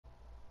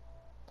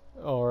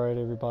Alright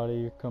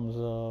everybody, here comes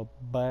a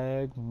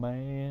bag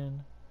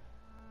man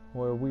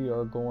where we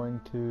are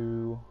going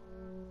to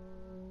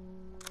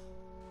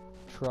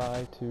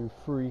try to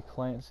free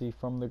Clancy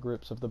from the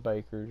grips of the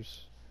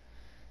Bakers.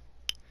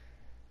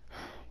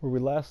 Where we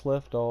last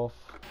left off,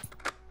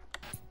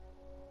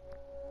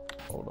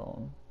 hold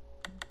on,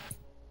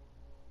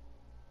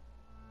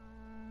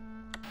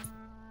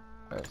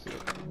 that's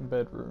it,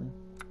 bedroom.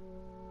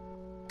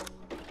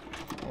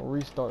 I'll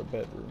restart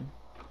bedroom.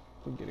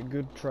 We get a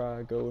good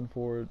try going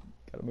for it.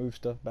 Gotta move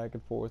stuff back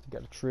and forth.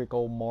 Gotta trick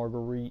old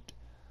Marguerite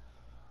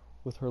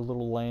with her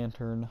little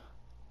lantern.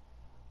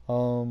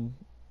 Where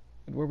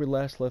we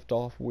last left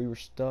off, we were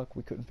stuck.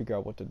 We couldn't figure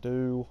out what to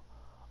do.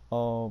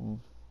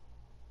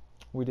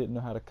 We didn't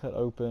know how to cut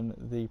open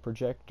the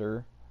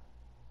projector,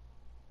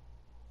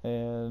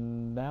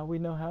 and now we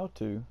know how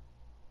to.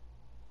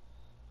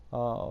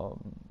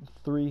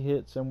 3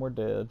 hits and we're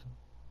dead,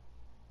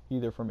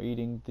 either from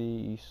eating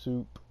the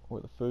soup or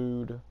the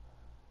food,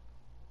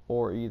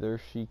 or either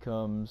she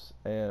comes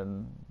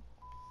and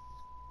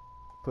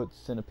puts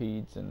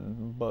centipedes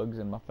and bugs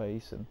in my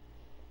face and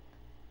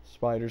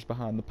spiders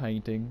behind the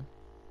painting.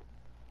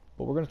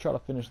 But we're going to try to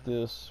finish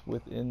this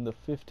within the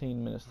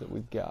 15 minutes that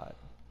we've got.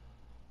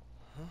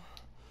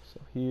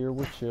 So here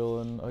we're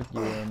chilling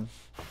again.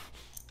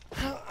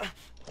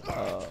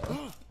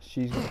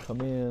 She's going to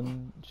come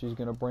in. She's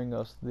going to bring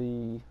us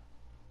the...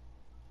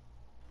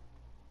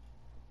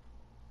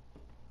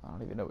 I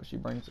don't even know what she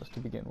brings us to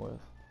begin with.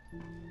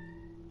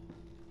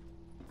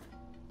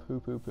 Poo.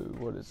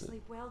 What is it?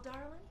 Sleep well,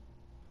 darling?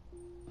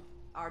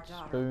 Our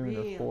daughter Spoon or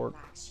really fork?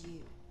 likes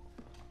you.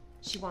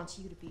 She wants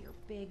you to be her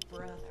big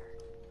brother.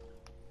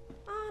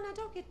 Oh, now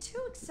don't get too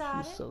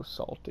excited. She's so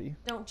salty.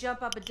 Don't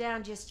jump up and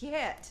down just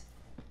yet.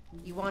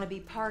 You want to be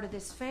part of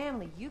this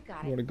family, you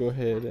got I want to go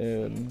ahead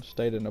and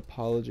state an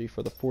apology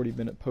for the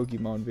 40-minute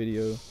Pokemon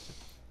video.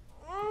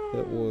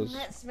 That was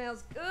that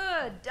smells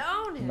good,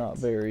 don't it? not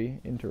very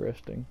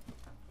interesting.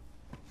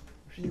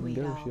 She You can eat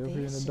go. all She over here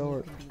in this the and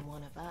dark. you can be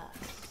one of us.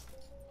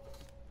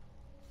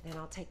 Then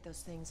I'll take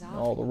those things off. All and the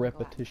you can go out and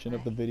repetition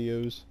of the play.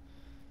 videos.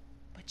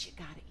 But you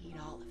gotta eat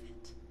all of it.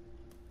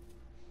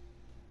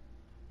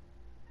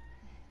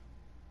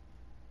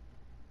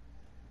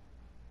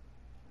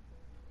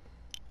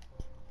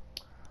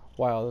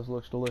 Wow, this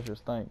looks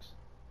delicious. Thanks.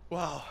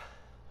 Wow,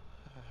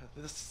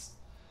 this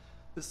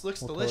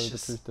looks We'll delicious. tell you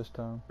the truth this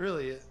time.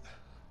 Really, it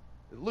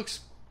looks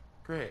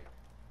great.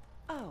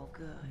 Oh,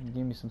 good.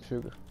 Give me some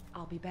sugar.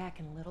 I'll be back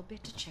in a little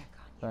bit to check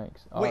on you.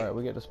 Thanks. Wait, Alright,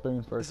 we get the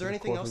spoon first. is there and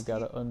anything of course else we've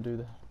to got to undo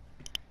the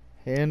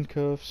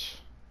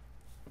handcuffs.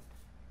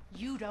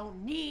 You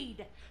don't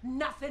need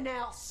nothing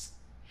else.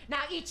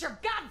 Now eat your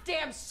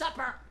goddamn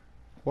supper.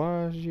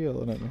 Why is she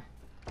yelling at me?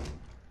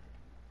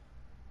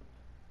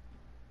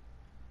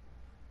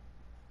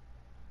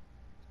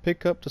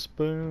 Pick up the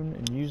spoon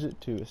and use it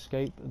to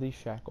escape the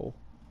shackle.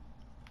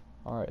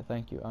 Alright,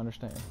 thank you. I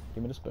understand.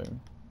 Give me the spoon.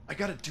 I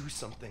gotta do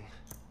something.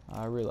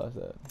 I realize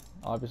that.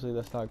 Obviously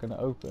that's not going to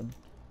open.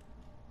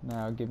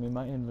 Now give me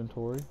my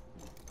inventory.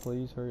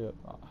 Please hurry up.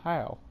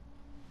 How?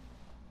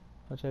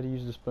 I just had to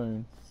use the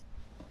spoon.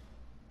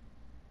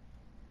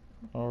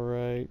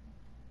 Alright.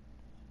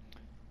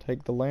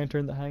 Take the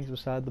lantern that hangs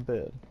beside the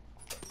bed.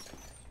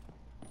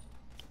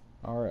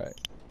 Alright.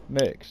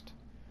 Next.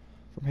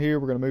 From here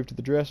we're going to move to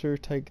the dresser.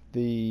 Take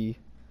the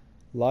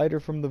lighter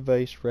from the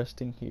vase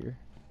resting here.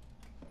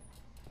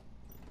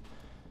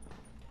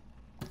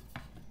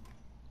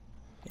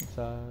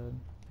 Inside.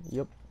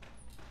 Yep.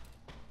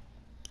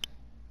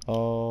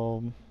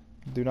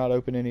 Do not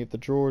open any of the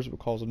drawers. It will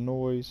cause a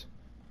noise.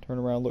 Turn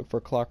around, look for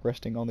a clock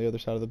resting on the other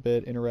side of the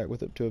bed. Interact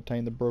with it to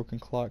obtain the broken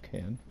clock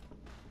hand.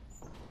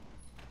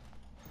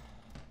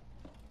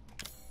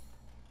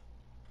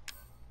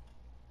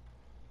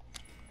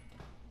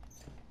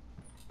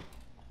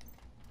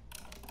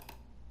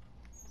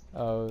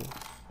 Oh,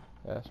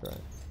 that's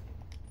right.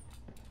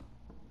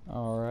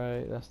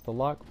 Alright, that's the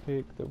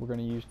lockpick that we're going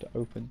to use to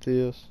open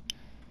this.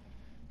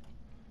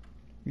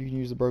 You can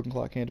use the broken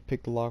clock hand to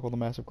pick the lock on the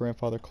massive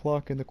grandfather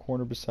clock in the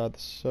corner beside the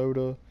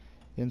soda.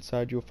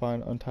 Inside you'll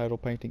find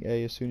untitled painting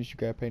A. As soon as you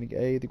grab painting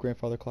A, the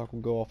grandfather clock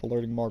will go off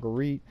alerting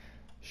Marguerite.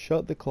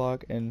 Shut the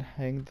clock and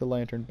hang the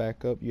lantern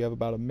back up. You have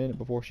about a minute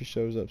before she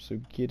shows up, so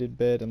get in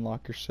bed and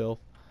lock yourself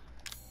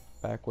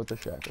back with the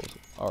shackles.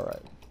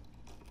 Alright.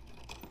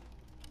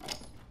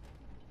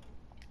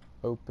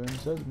 Open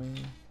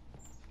sesame.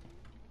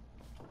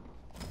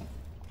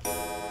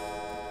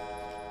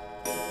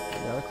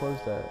 Gotta close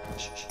that.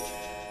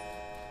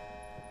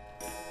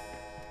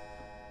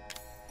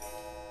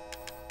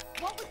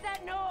 What was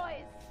that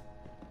noise?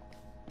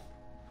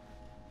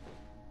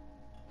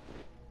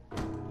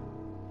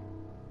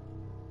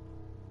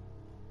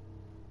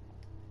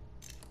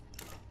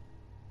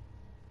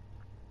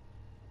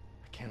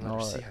 I can't let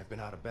her see I've been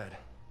out of bed.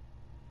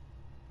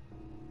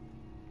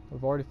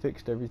 We've already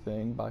fixed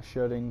everything by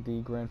shutting the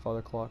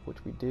grandfather clock,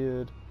 which we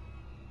did,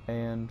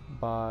 and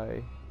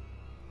by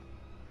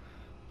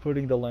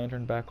putting the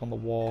lantern back on the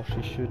wall.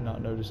 She should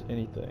not notice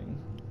anything.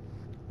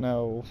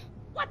 Now,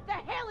 What the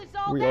hell is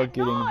all We are that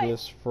getting noise?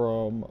 this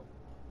from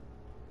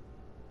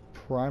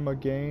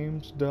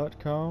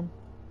primagames.com.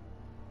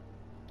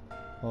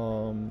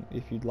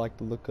 If you'd like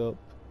to look up,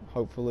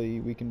 hopefully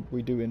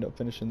we do end up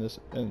finishing this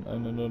in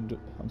under,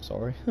 I'm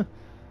sorry,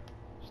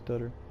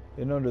 stutter,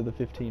 in under the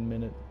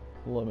 15-minute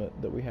limit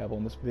that we have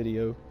on this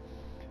video.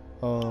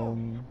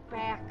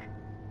 Back.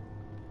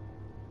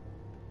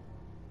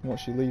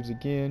 Once she leaves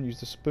again, use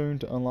the spoon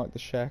to unlock the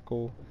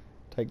shackle.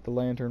 Take the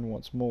lantern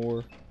once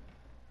more.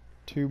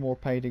 2 more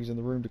paintings in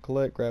the room to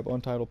collect. Grab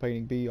Untitled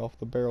Painting B off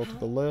the barrel to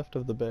the left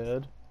of the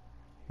bed.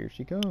 Here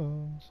she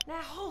comes.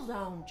 Now hold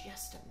on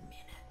just a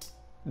minute.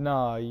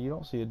 Nah, you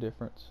don't see a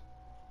difference.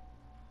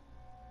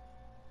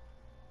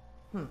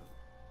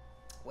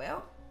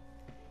 Well,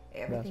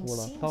 everything what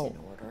I seems thought. in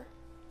order.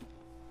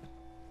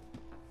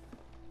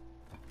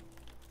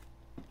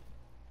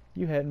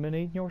 You hadn't been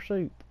eating your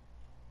soup.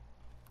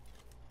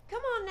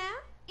 Come on now,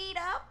 eat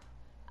up.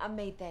 I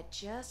made that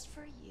just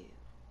for you.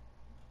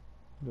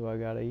 Do I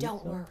gotta eat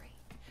Don't some? worry.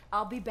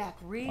 I'll be back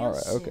real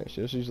Alright, soon. okay,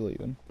 so she's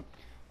leaving.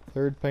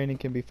 Third painting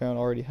can be found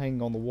already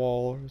hanging on the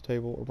wall or the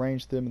table.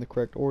 Arrange them in the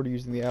correct order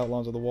using the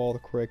outlines of the wall. The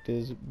correct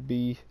is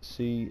B,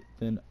 C,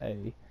 then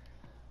A.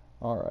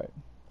 Alright,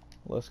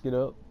 let's get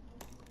up.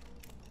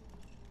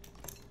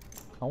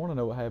 I want to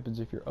know what happens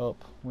if you're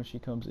up when she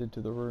comes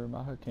into the room.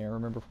 I can't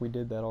remember if we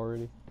did that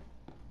already.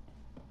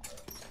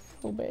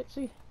 Oh,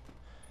 Betsy.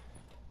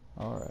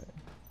 Alright.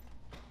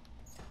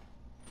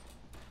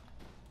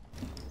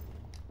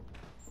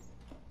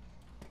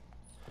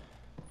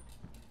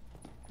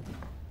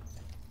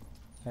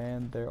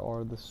 And there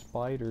are the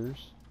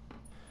spiders.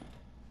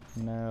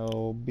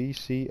 Now,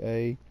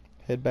 BCA,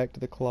 head back to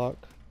the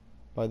clock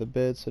by the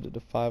bed, set it to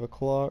 5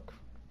 o'clock.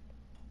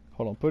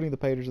 Hold on, putting the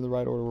pages in the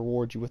right order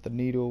rewards you with a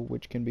needle,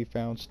 which can be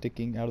found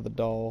sticking out of the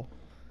doll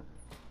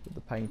with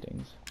the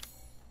paintings.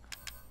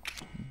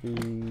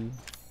 B,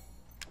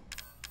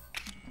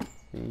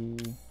 A.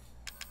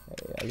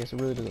 I guess it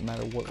really doesn't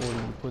matter what order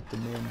you put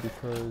them in,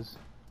 because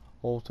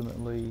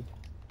ultimately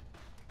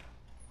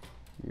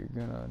you're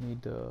gonna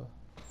need to.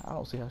 I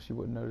don't see how she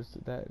wouldn't notice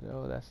that.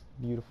 Oh, that's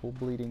beautiful.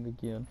 Bleeding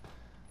again.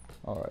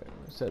 Alright,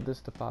 set this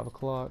to 5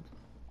 o'clock.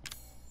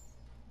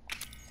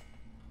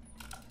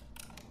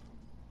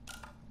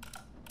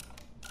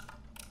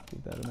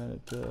 Give that a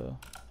minute.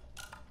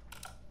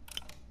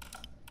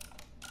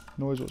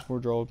 Noise once more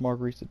draws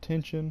Marguerite's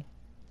attention.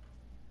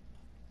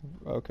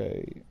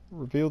 Okay,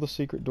 reveal the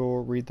secret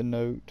door, read the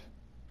note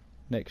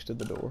next to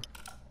the door.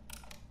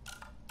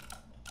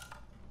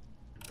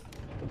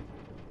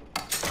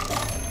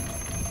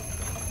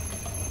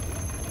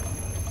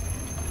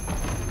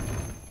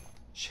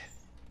 Shit.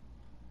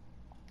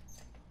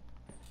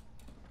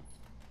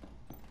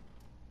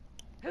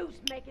 Who's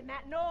making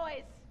that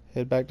noise?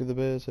 Head back to the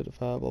bed, set at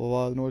 5, blah blah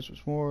blah. The noise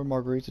once more.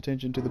 Marguerite's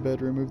attention to the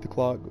bedroom, move the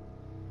clock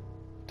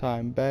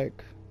time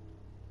back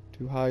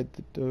to hide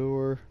the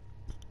door.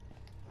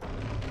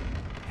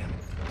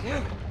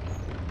 Damn it.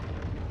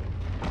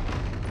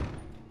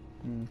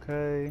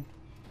 Okay.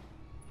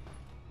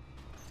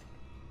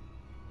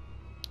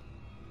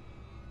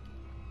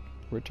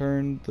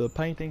 Return the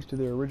paintings to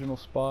their original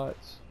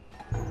spots.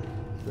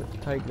 We have to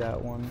take that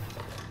one.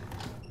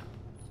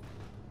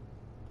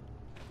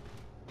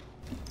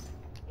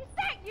 Is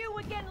that you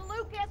again,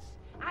 Lucas?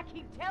 I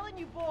keep telling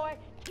you, boy,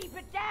 keep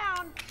it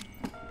down.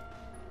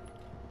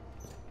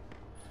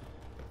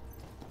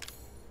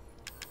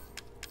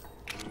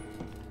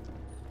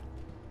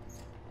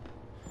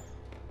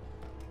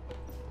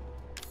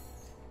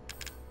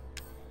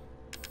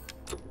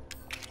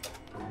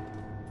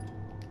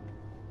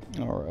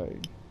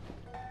 Alright.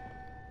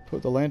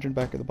 Put the lantern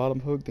back at the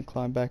bottom hook, then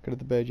climb back into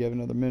the bed. You have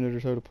another minute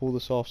or so to pull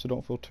this off, so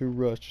don't feel too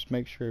rushed. Just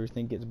make sure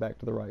everything gets back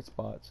to the right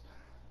spots.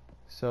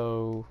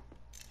 So,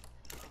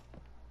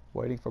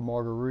 waiting for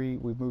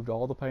Marguerite. We've moved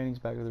all the paintings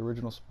back to the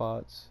original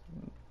spots,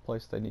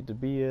 place they need to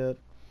be at.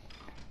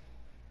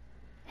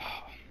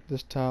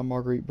 This time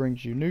Marguerite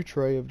brings you a new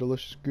tray of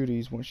delicious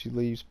goodies. Once she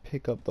leaves,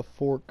 pick up the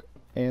fork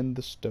and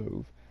the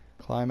stove.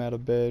 Climb out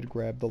of bed,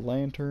 grab the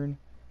lantern,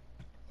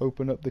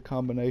 open up the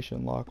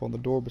combination lock on the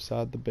door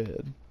beside the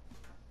bed.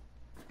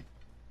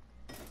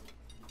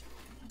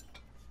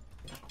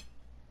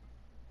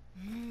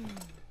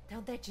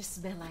 Don't that just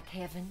smell like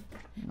heaven?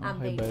 Oh, I hey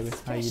made it baby,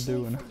 how you especially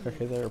doing? for you.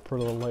 Okay there,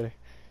 pretty little lady.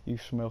 You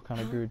smell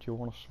kind of good. You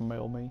want to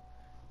smell me?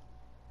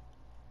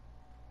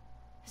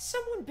 Has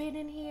someone been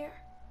in here?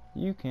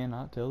 You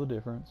cannot tell the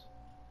difference.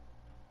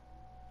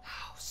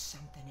 Oh,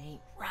 something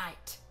ain't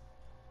right.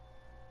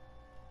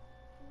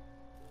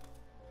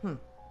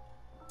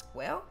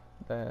 Well,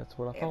 That's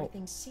what I thought.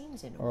 everything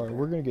seems in order. Alright,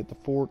 we're gonna get the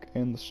fork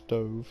and the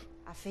stove.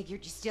 I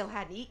figured you still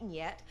hadn't eaten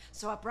yet,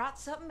 so I brought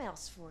something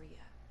else for you.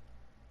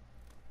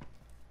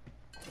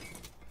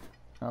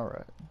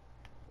 Alright.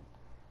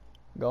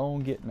 Go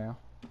on, get now.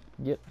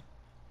 Get.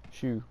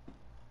 Shoo.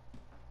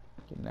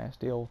 Get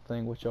nasty old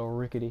thing with your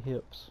rickety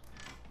hips.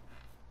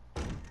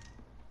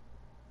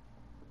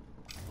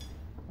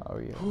 Oh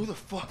yeah. Who the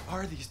fuck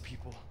are these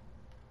people?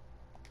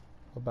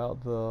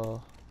 About the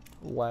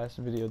last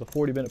video, the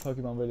 40-minute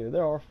Pokemon video.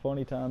 There are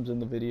funny times in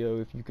the video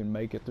if you can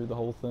make it through the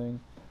whole thing.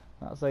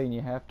 Not saying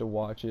you have to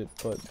watch it,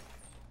 but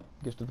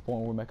it gets to the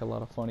point where we make a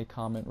lot of funny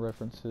comment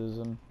references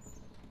and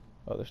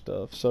other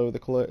stuff. So the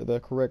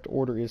correct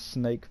order is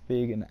snake,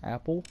 fig, and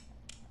apple,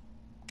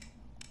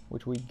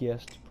 which we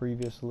guessed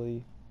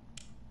previously.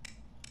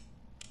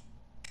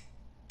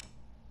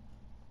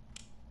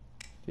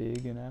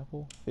 Fig and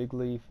apple? Fig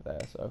leaf,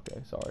 that's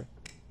okay, sorry.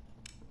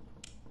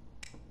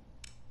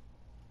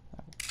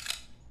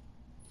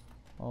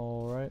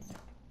 Alright.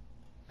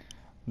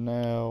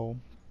 Now,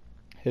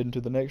 head into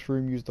the next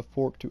room, use the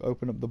fork to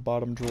open up the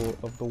bottom drawer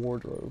of the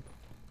wardrobe.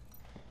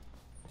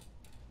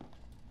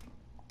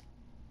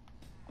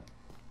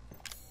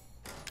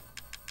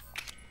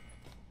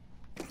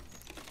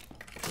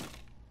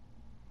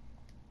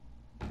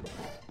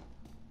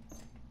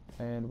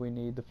 And we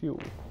need the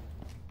fuel.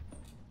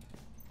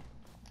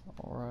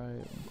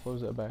 Alright,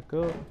 close that back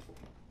up.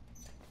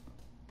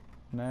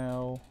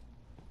 Now,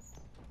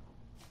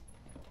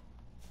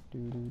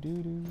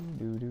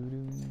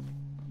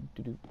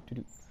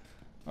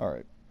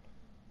 alright.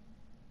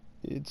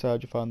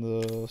 Inside you find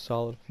the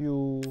solid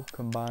fuel,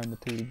 combine the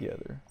two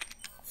together.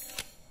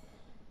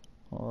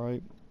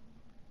 Alright.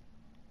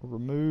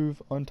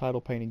 Remove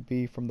untitled painting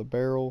B from the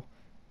barrel,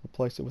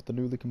 replace it with the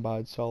newly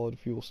combined solid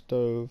fuel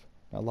stove.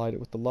 Now light it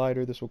with the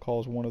lighter. This will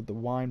cause one of the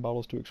wine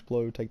bottles to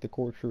explode. Take the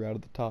corkscrew out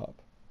of the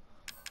top.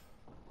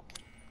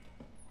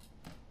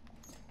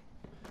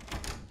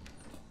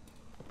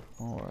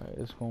 Alright,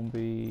 it's gonna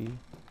be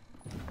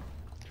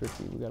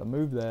tricky. We gotta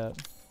move that.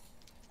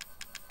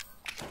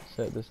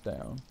 Set this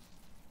down.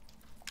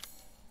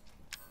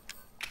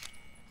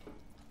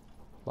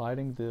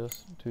 Lighting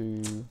this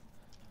to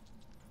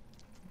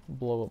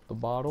blow up the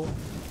bottle.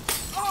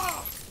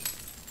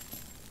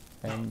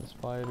 And the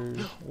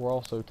spiders. We're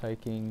also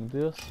taking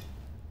this.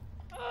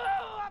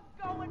 Oh, I'm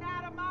going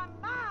out of my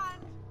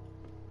mind.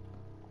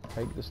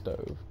 Take the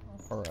stove.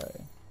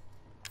 Alright.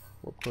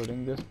 We're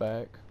putting this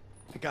back.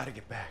 I gotta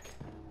get back.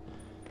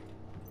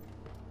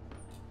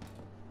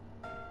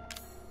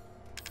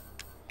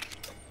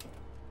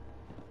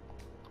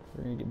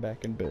 We're gonna get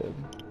back in bed.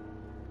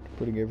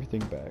 Putting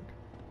everything back.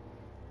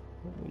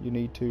 You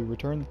need to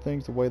return the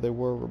things the way they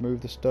were.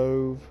 Remove the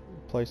stove.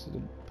 Place it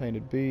in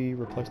painted B.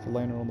 Replace the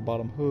lantern on the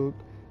bottom hook.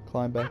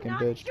 Climb back in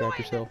bed. Strap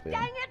yourself in.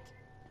 Dang it.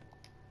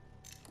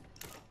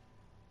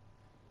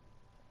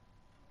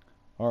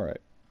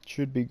 Alright.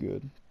 Should be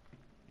good.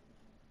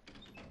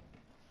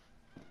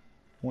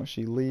 Once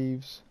she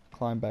leaves,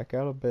 climb back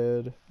out of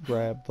bed.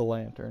 Grab the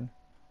lantern.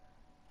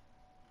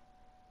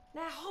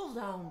 Now hold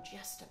on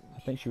just a minute.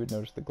 I think she would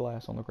notice the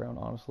glass on the ground,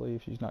 honestly,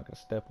 if she's not going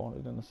to step on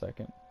it in a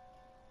second.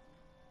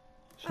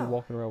 She's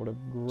walking around with a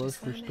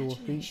grocery store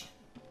feet.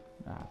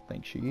 I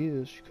think she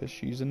is, because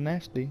she's a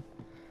nasty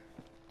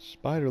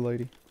spider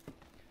lady.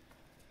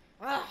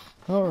 Ugh,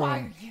 Alright. why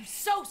are you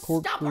so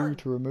Corkscrew stubborn?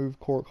 to remove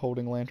cork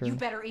holding lantern. You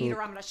better eat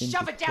or I'm gonna into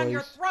shove it down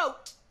your place.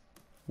 throat.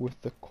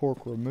 With the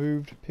cork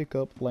removed, pick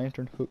up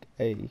lantern hook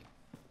A.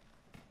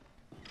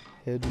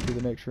 Head into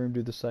the next room,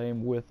 do the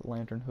same with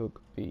lantern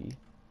hook B.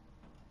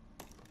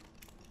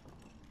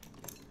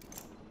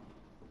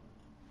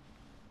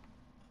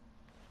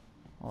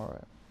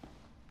 Alright.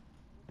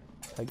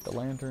 Take the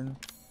lantern.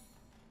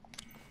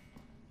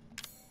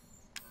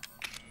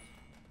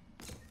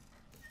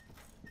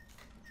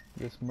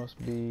 This must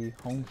be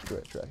home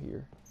stretch right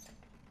here.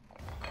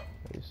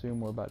 I assume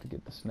we're about to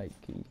get the snake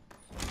key.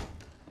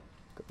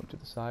 Go into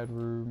the side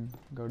room,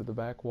 go to the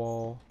back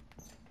wall.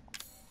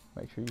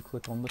 Make sure you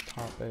click on the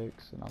top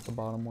X and not the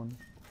bottom one.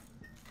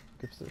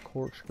 Gives the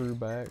corkscrew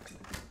back.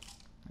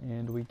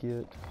 And we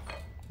get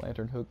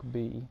lantern hook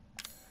B.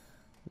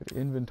 Go to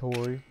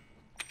inventory.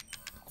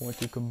 Going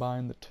to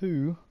combine the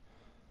two.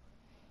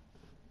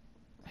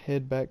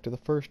 Head back to the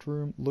first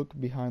room, look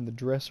behind the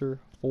dresser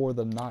for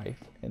the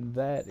knife, and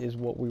that is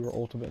what we were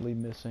ultimately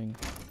missing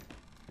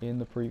in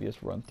the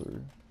previous run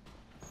through.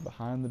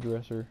 Behind the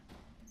dresser.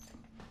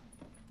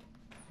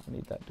 I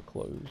need that to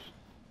close.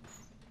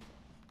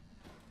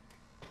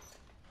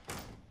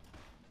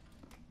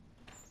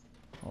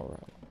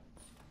 Alright.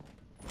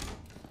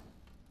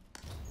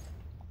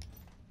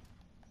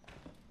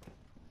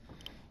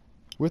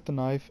 With the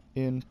knife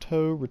in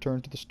tow,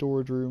 return to the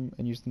storage room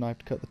and use the knife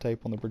to cut the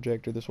tape on the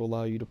projector. This will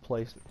allow you to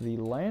place the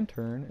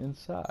lantern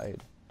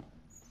inside.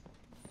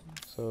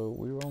 So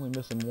we were only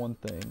missing one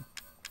thing.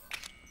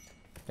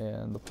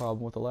 And the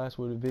problem with the last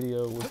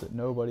video was that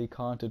nobody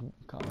commented.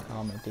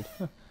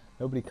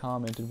 Nobody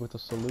commented with a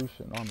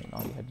solution. I mean,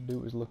 all you had to do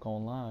was look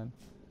online.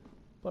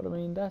 But I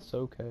mean, that's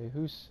okay.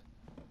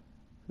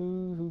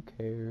 Who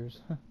cares?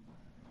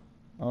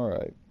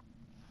 Alright.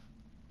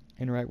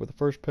 Interact with the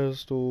first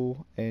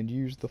pedestal and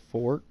use the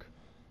fork.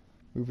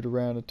 Move it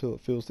around until it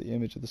fills the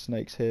image of the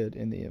snake's head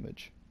in the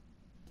image.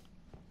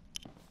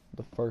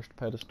 The first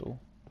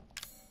pedestal.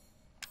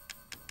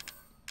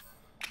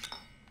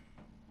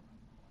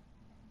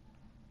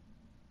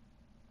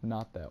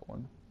 Not that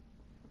one.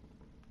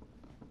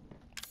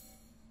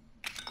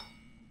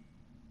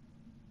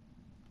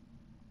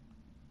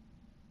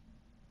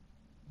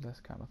 that's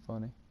kind of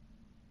funny.